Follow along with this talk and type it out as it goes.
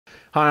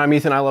Hi, I'm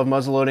Ethan, I love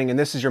muzzleloading, and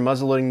this is your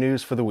muzzleloading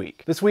news for the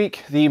week. This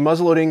week, the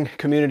muzzleloading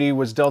community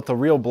was dealt a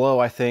real blow,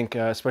 I think,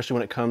 especially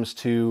when it comes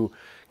to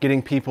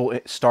getting people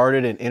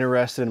started and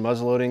interested in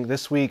muzzleloading.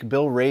 This week,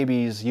 Bill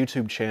Raby's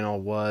YouTube channel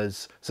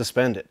was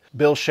suspended.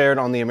 Bill shared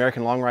on the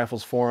American Long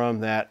Rifles forum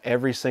that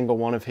every single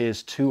one of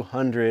his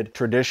 200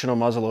 traditional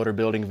muzzleloader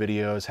building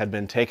videos had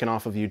been taken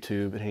off of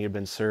YouTube and he had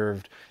been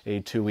served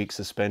a 2-week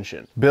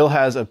suspension. Bill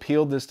has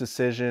appealed this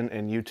decision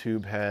and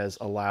YouTube has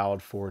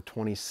allowed for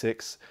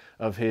 26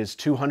 of his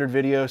 200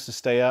 videos to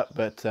stay up,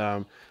 but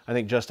I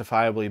think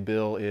justifiably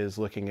Bill is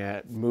looking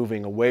at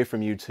moving away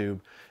from YouTube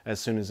as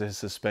soon as his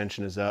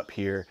suspension is up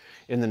here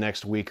in the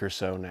next week or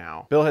so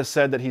now. Bill has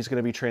said that he's going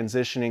to be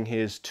transitioning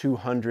his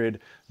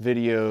 200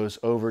 videos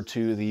over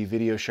to the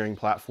video sharing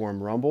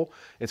platform Rumble.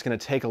 It's going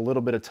to take a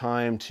little bit of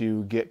time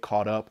to get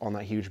caught up on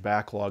that huge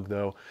backlog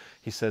though.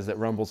 He says that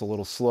Rumble's a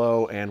little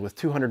slow, and with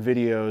 200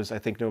 videos, I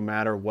think no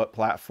matter what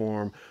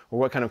platform or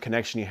what kind of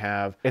connection you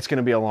have, it's going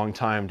to be a long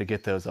time to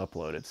get those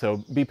uploaded. So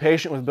be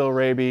patient with Bill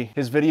Raby.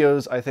 His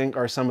videos, I think,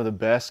 are some of the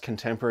best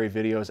contemporary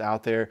videos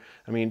out there.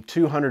 I mean,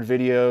 200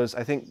 videos.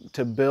 I think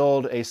to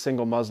build a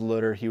single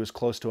muzzleloader, he was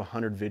close to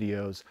 100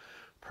 videos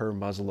per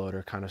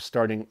muzzleloader, kind of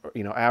starting,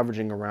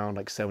 averaging around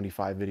like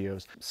 75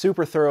 videos.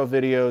 Super thorough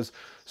videos,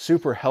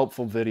 super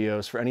helpful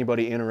videos for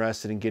anybody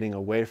interested in getting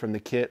away from the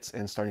kits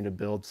and starting to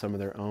build some of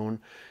their own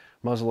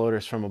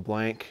muzzleloaders from a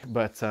blank,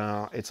 but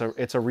it's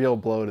a real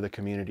blow to the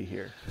community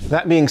here.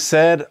 That being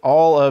said,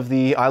 all of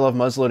the I Love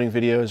Muzzleloading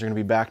videos are going to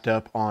be backed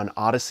up on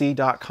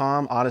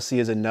Odyssey.com. Odyssey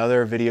is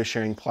another video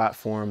sharing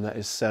platform that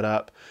is set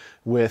up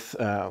with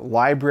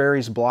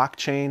libraries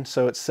blockchain,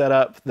 so it's set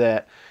up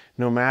that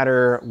no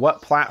matter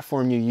what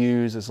platform you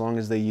use, as long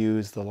as they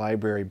use the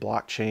library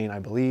blockchain, I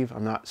believe,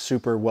 I'm not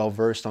super well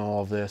versed on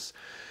all of this,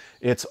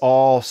 it's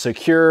all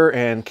secure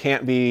and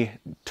can't be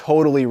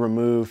totally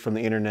removed from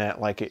the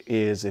internet like it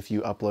is if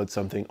you upload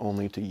something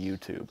only to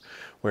YouTube,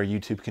 where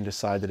YouTube can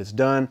decide that it's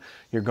done,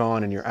 you're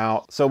gone, and you're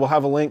out. So we'll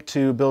have a link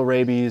to Bill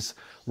Raby's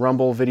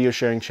Rumble video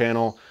sharing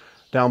channel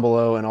down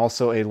below, and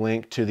also a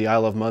link to the I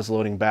Love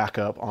Muzzleloading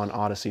backup on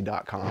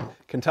Odyssey.com.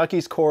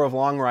 Kentucky's Corps of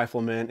Long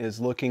Riflemen is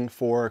looking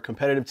for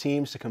competitive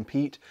teams to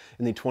compete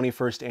in the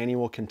 21st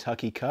Annual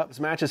Kentucky Cup. This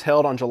match is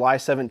held on July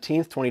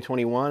 17th,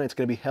 2021. It's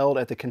going to be held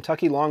at the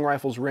Kentucky Long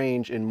Rifles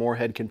Range in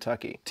Moorhead,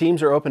 Kentucky.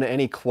 Teams are open to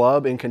any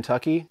club in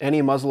Kentucky.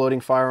 Any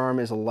muzzleloading firearm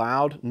is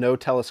allowed. No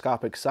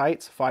telescopic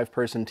sights.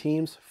 5-person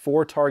teams.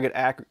 4-target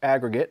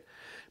aggregate.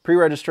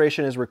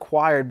 Pre-registration is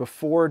required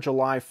before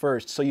July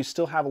 1st, so you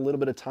still have a little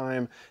bit of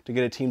time to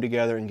get a team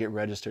together and get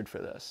registered for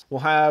this.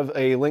 We'll have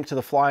a link to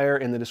the flyer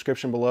in the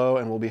description below,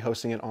 and we'll be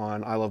hosting it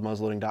on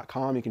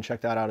ilovemuzzleloading.com. You can check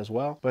that out as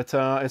well. But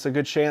it's a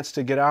good chance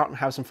to get out and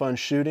have some fun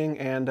shooting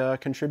and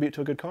contribute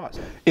to a good cause.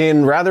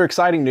 In rather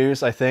exciting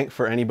news, I think,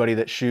 for anybody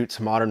that shoots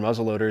modern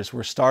muzzleloaders,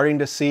 we're starting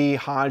to see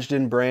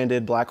Hodgdon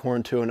branded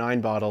Blackhorn 209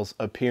 bottles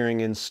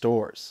appearing in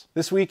stores.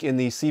 This week in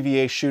the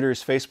CVA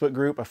Shooters Facebook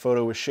group, a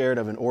photo was shared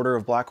of an order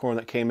of Blackhorn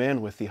that came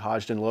in with the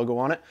Hodgdon logo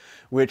on it,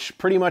 which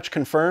pretty much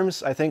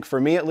confirms, I think for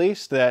me at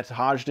least, that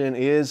Hodgdon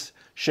is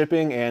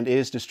shipping and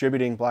is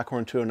distributing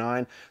Blackhorn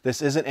 209.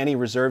 This isn't any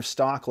reserve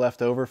stock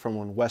left over from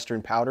when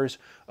Western Powders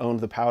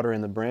owned the powder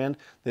and the brand.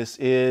 This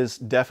is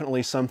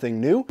definitely something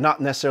new.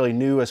 Not necessarily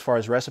new as far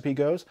as recipe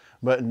goes,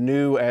 but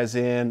new as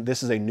in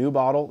this is a new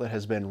bottle that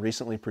has been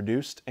recently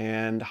produced,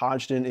 and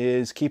Hodgdon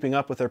is keeping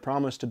up with their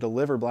promise to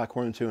deliver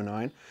Blackhorn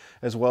 209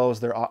 as well as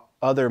their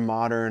other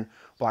modern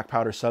black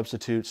powder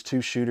substitutes to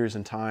shooters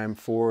in time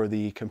for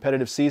the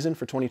competitive season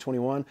for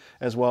 2021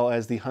 as well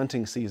as the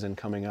hunting season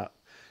coming up.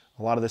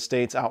 A lot of the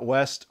states out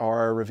west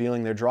are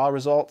revealing their draw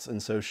results,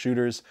 and so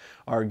shooters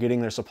are getting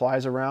their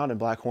supplies around, and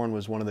Blackhorn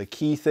was one of the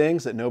key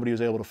things that nobody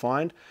was able to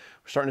find.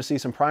 We're starting to see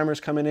some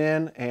primers coming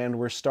in, and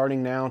we're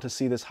starting now to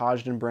see this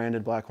Hodgdon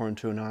branded Blackhorn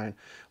 209,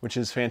 which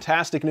is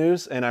fantastic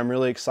news, and I'm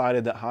really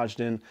excited that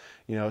Hodgdon,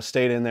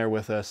 stayed in there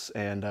with us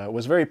and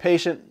was very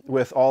patient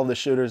with all the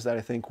shooters that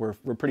I think were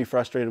pretty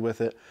frustrated with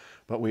it.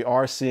 But we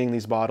are seeing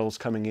these bottles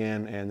coming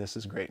in, and this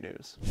is great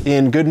news.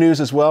 In good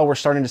news as well, we're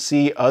starting to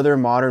see other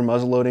modern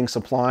muzzleloading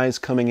supplies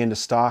coming into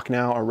stock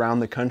now around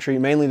the country.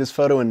 Mainly this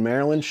photo in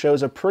Maryland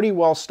shows a pretty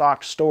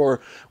well-stocked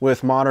store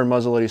with modern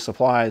muzzleloading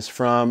supplies,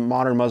 from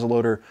modern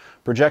muzzleloader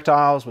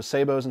projectiles with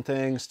sabots and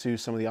things to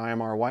some of the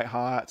NMLRA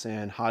whitehots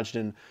and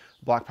Hodgdon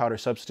black powder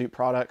substitute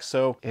products.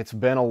 So it's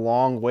been a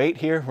long wait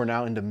here. We're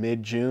now into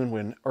mid-June,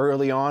 when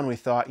early on we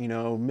thought,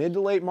 mid to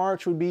late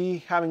March would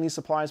be having these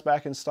supplies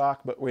back in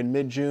stock, but in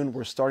mid-June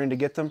we're starting to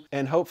get them,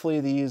 and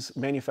hopefully these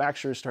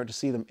manufacturers start to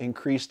see the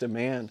increased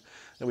demand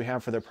that we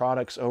have for their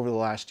products over the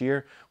last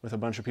year, with a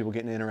bunch of people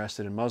getting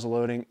interested in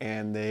muzzleloading,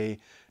 and they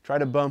try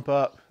to bump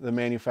up the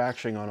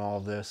manufacturing on all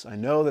of this. I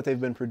know that they've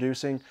been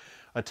producing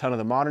a ton of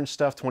the modern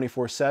stuff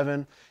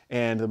 24/7,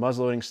 and the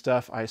muzzleloading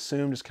stuff I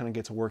assume just kind of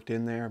gets worked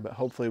in there, but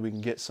hopefully we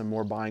can get some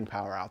more buying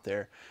power out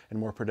there and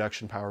more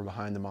production power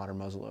behind the modern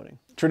muzzleloading.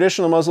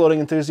 Traditional muzzleloading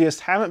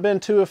enthusiasts haven't been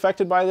too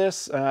affected by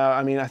this.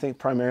 I think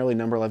primarily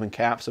number 11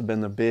 caps have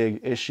been the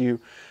big issue,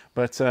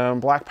 But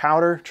black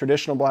powder,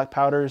 traditional black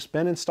powder, has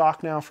been in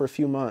stock now for a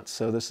few months.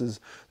 So this is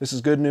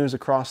good news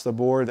across the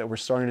board that we're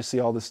starting to see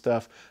all this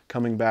stuff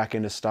coming back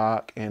into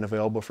stock and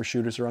available for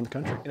shooters around the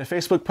country. In a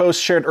Facebook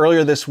post shared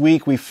earlier this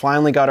week, we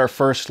finally got our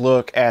first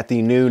look at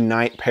the new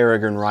Knight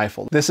Peregrine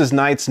rifle. This is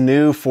Knight's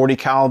new 40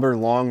 caliber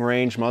long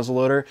range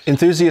muzzleloader.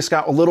 Enthusiasts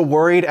got a little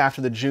worried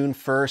after the June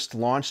 1st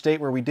launch date,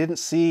 where we didn't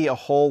see a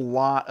whole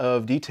lot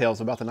of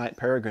details about the Knight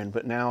Peregrine,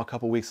 but now a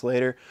couple weeks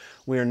later,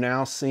 we are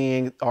now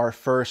seeing our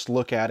first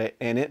look at it,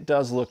 and it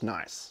does look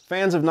nice.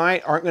 Fans of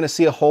Knight aren't going to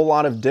see a whole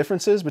lot of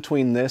differences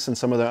between this and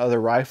some of the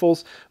other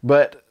rifles,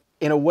 but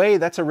in a way,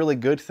 that's a really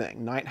good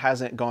thing. Knight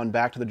hasn't gone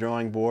back to the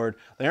drawing board.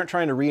 They aren't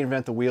trying to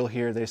reinvent the wheel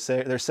here.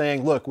 They're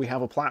saying, look, we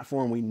have a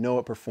platform, we know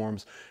it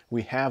performs,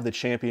 we have the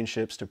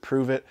championships to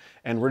prove it,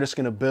 and we're just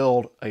going to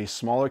build a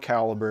smaller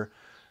caliber,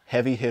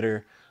 heavy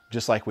hitter,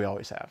 just like we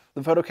always have.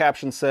 The photo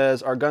caption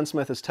says, our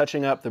gunsmith is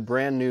touching up the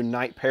brand new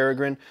Knight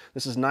Peregrine.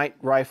 This is Knight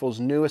Rifle's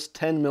newest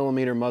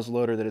 10mm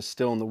muzzleloader that is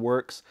still in the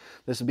works.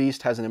 This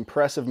beast has an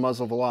impressive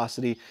muzzle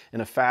velocity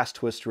and a fast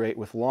twist rate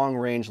with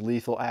long-range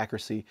lethal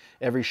accuracy.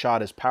 Every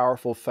shot is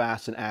powerful,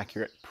 fast, and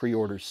accurate.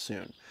 Pre-orders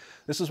soon.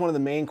 This is one of the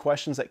main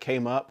questions that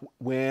came up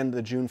when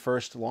the June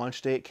 1st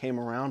launch date came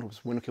around,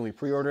 was when can we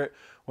pre-order it?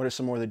 What are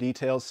some more of the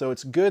details? So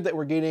it's good that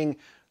we're getting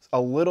a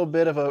little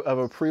bit of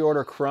a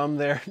pre-order crumb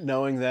there,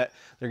 knowing that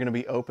they're going to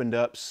be opened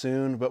up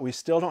soon, but we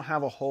still don't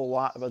have a whole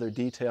lot of other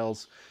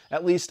details,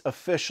 at least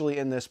officially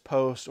in this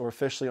post or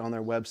officially on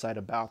their website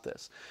about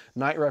this.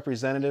 Knight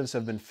representatives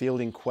have been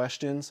fielding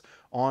questions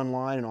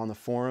online and on the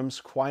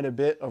forums quite a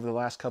bit over the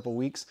last couple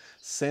weeks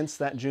since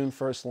that June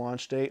 1st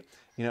launch date,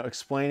 you know,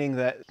 explaining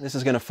that this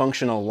is going to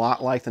function a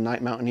lot like the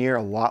Knight Mountaineer,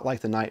 a lot like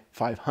the Knight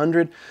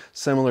 500,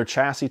 similar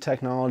chassis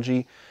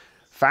technology.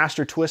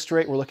 Faster twist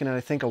rate, we're looking at, I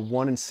think, a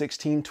 1 in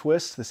 16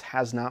 twist. This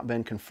has not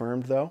been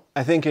confirmed, though.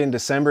 I think in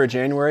December or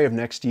January of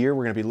next year,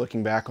 we're going to be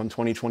looking back on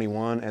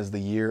 2021 as the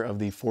year of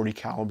the 40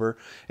 caliber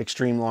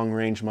extreme long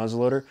range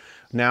muzzleloader.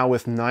 Now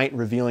with Knight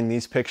revealing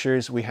these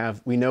pictures,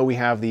 we know we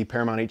have the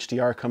Paramount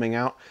HDR coming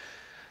out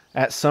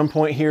at some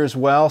point here as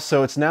well.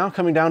 So it's now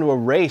coming down to a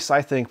race,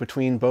 I think,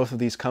 between both of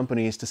these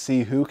companies to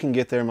see who can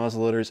get their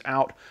muzzleloaders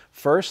out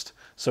first,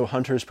 so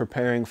hunters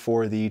preparing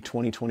for the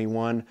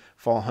 2021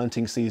 fall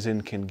hunting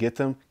season can get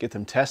them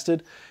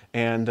tested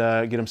and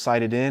get them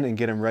sighted in and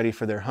get them ready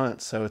for their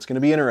hunts. So it's going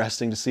to be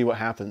interesting to see what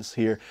happens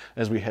here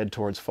as we head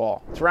towards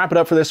fall. To wrap it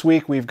up for this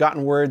week, we've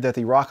gotten word that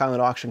the Rock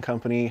Island Auction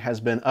Company has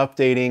been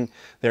updating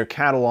their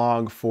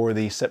catalog for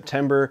the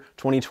September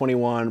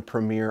 2021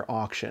 premiere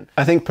auction.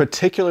 I think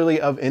particularly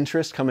of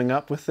interest coming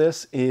up with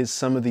this is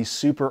some of the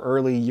super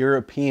early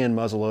European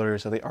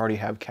muzzleloaders that they already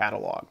have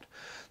cataloged.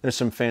 There's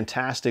some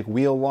fantastic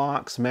wheel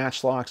locks,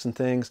 match locks, and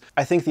things.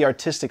 I think the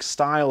artistic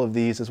style of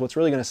these is what's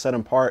really going to set them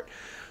apart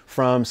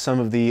from some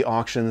of the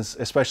auctions,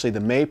 especially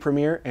the May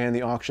premiere and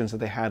the auctions that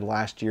they had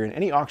last year and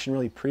any auction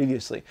really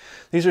previously.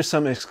 These are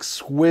some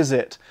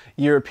exquisite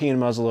European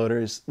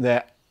muzzleloaders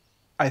that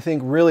I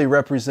think really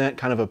represent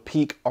kind of a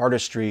peak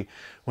artistry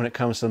when it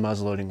comes to the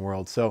muzzleloading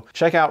world. So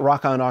check out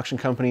Rock Island Auction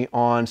Company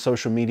on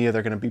social media.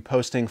 They're going to be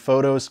posting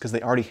photos because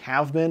they already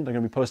have been. They're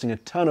going to be posting a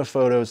ton of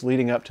photos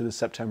leading up to the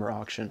September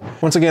auction.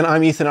 Once again,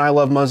 I'm Ethan. I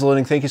love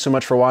muzzleloading. Thank you so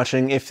much for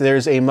watching. If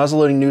there's a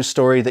muzzleloading news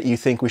story that you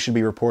think we should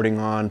be reporting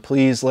on,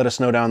 please let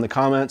us know down in the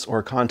comments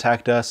or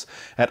contact us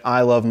at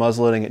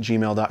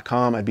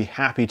ilovemuzzleloading@gmail.com. I'd be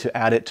happy to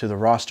add it to the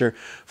roster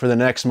for the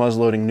next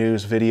muzzleloading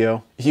news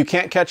video. If you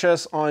can't catch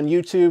us on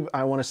YouTube,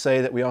 I want to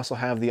say that we also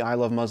have the I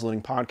Love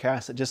Muzzleloading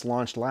podcast that just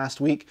launched last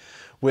week.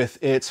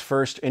 With its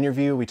first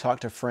interview, we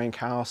talked to Frank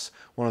House,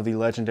 one of the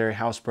legendary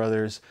House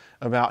brothers,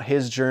 about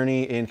his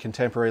journey in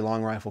contemporary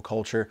long rifle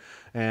culture.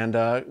 And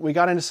we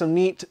got into some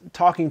neat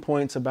talking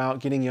points about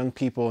getting young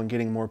people and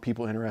getting more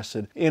people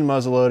interested in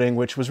muzzleloading,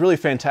 which was really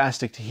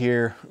fantastic to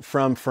hear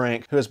from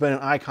Frank, who has been an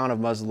icon of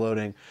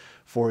muzzleloading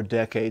for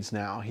decades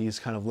now. He's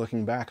kind of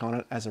looking back on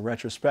it as a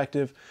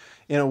retrospective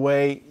in a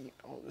way,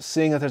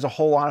 seeing that there's a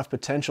whole lot of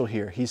potential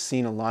here. He's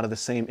seen a lot of the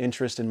same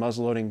interest in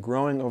muzzleloading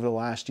growing over the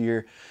last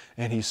year,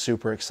 and he's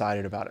super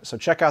excited about it. So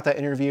check out that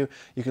interview.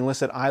 You can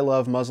list at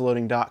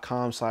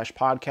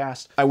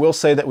ilovemuzzleloading.com/podcast. I will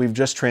say that we've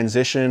just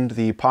transitioned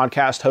the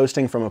podcast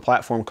hosting from a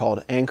platform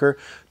called Anchor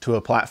to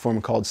a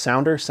platform called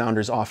Sounder.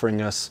 Sounder's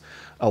offering us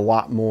a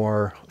lot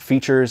more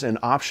features and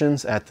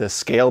options at the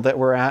scale that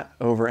we're at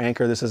over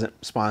Anchor. This isn't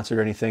sponsored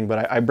or anything,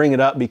 but I bring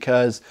it up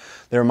because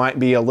there might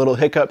be a little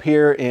hiccup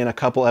here in a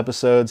couple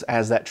episodes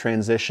as that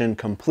transition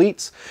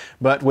completes,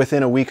 but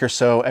within a week or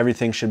so,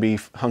 everything should be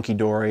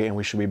hunky-dory and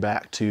we should be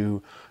back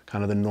to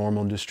kind of the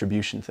normal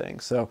distribution thing.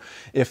 So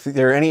if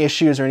there are any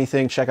issues or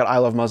anything, check out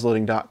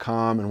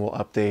ilovemuzzleloading.com and we'll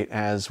update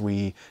as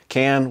we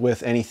can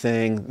with any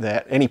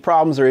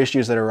problems or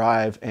issues that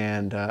arrive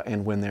and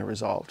when they're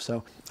resolved.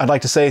 So I'd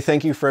like to say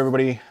thank you for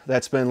everybody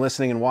that's been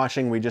listening and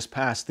watching. We just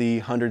passed the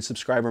 100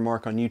 subscriber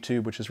mark on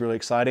YouTube, which is really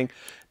exciting.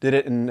 Did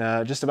it in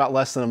just about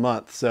less than a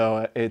month.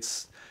 So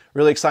it's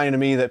really exciting to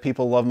me that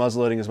people love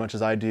muzzleloading as much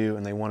as I do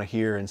and they want to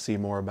hear and see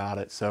more about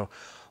it. So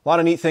A lot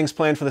of neat things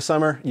planned for the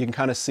summer. You can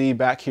kind of see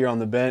back here on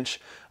the bench,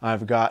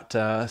 I've got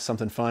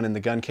something fun in the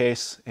gun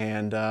case,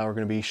 and we're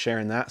going to be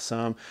sharing that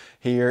some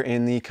here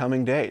in the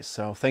coming days.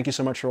 So thank you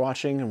so much for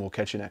watching, and we'll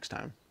catch you next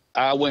time.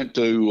 I went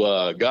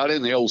to, got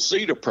in the old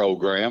CETA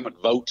program at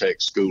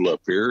Votech school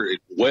up here at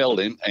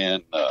welding,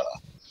 and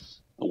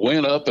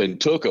went up and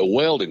took a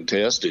welding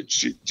test at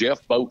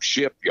Jeff Boat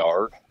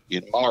Shipyard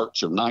in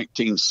March of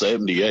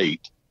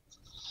 1978.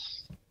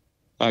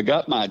 I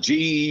got my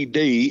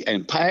GED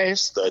and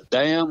passed the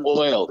damn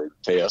welding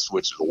test,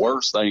 which is the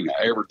worst thing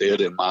I ever did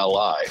in my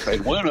life,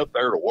 and went up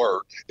there to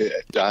work.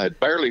 I had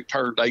barely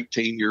turned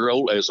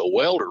 18-year-old as a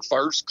welder,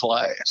 first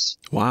class.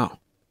 Wow.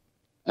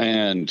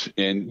 And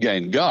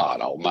God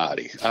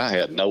almighty, I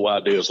had no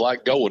idea. It's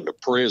like going to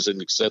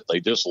prison, except they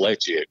just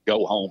let you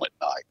go home at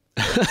night.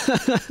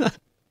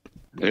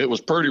 It was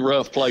a pretty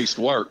rough place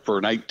to work for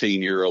an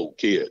 18-year-old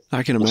kid.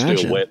 I can imagine.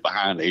 Still wet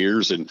behind the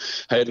ears, and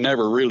had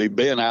never really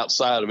been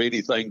outside of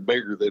anything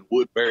bigger than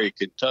Woodbury,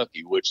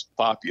 Kentucky, which the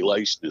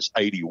population is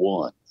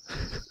 81.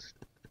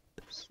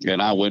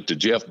 And I went to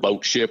Jeff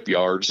Boat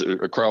Shipyards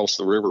across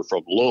the river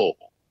from Louisville.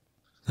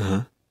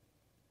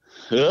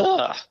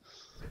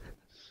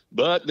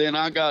 But then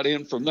I got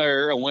in from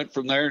there. I went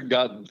from there and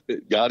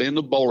got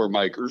into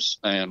Boilermakers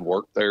and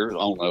worked there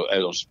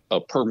as a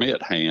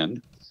permit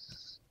hand.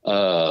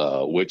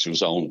 Which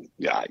was on,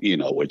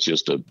 it's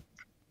just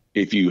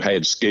if you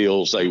had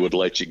skills, they would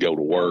let you go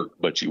to work,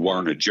 but you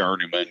weren't a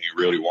journeyman.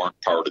 You really weren't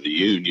part of the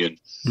union.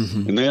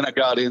 Mm-hmm. And then I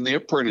got in the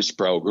apprentice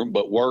program,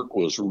 but work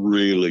was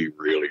really,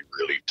 really,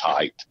 really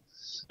tight.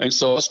 And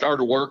so I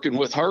started working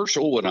with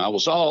Herschel. When I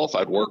was off,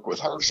 I'd work with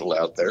Herschel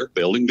out there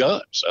building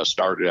guns. I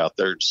started out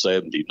there in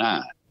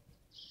 79.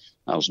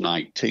 I was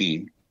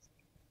 19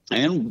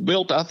 and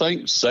built, I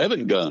think,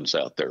 7 guns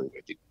out there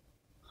with him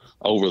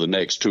over the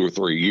next 2 or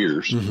 3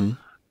 years. Mm-hmm.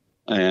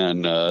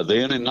 And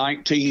then in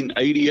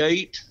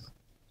 1988,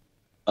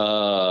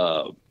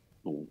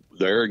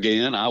 there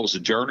again, I was a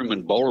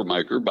journeyman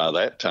Boilermaker by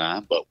that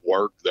time, but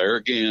work there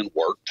again,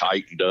 work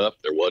tightened up.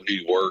 There wasn't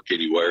any work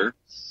anywhere.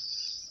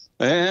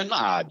 And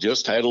I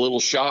just had a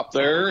little shop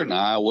there, and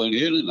I went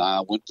in and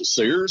I went to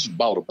Sears and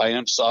bought a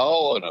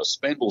bandsaw and a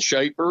spindle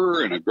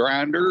shaper and a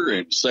grinder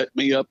and set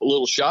me up a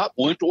little shop,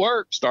 went to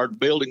work, started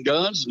building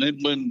guns. And then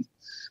when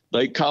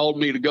they called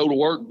me to go to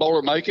work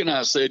Boilermaking,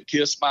 I said,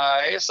 kiss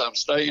my ass, I'm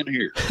staying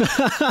here.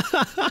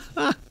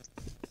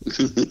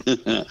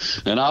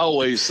 And I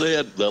always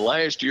said the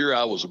last year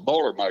I was a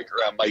Boilermaker,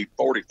 I made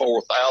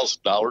 $44,000.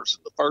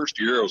 And the first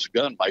year I was a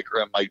gun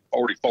maker, I made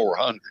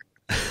 $4,400.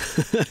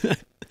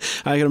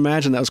 I can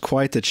imagine that was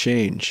quite the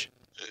change.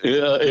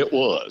 Yeah, it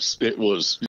was. It was.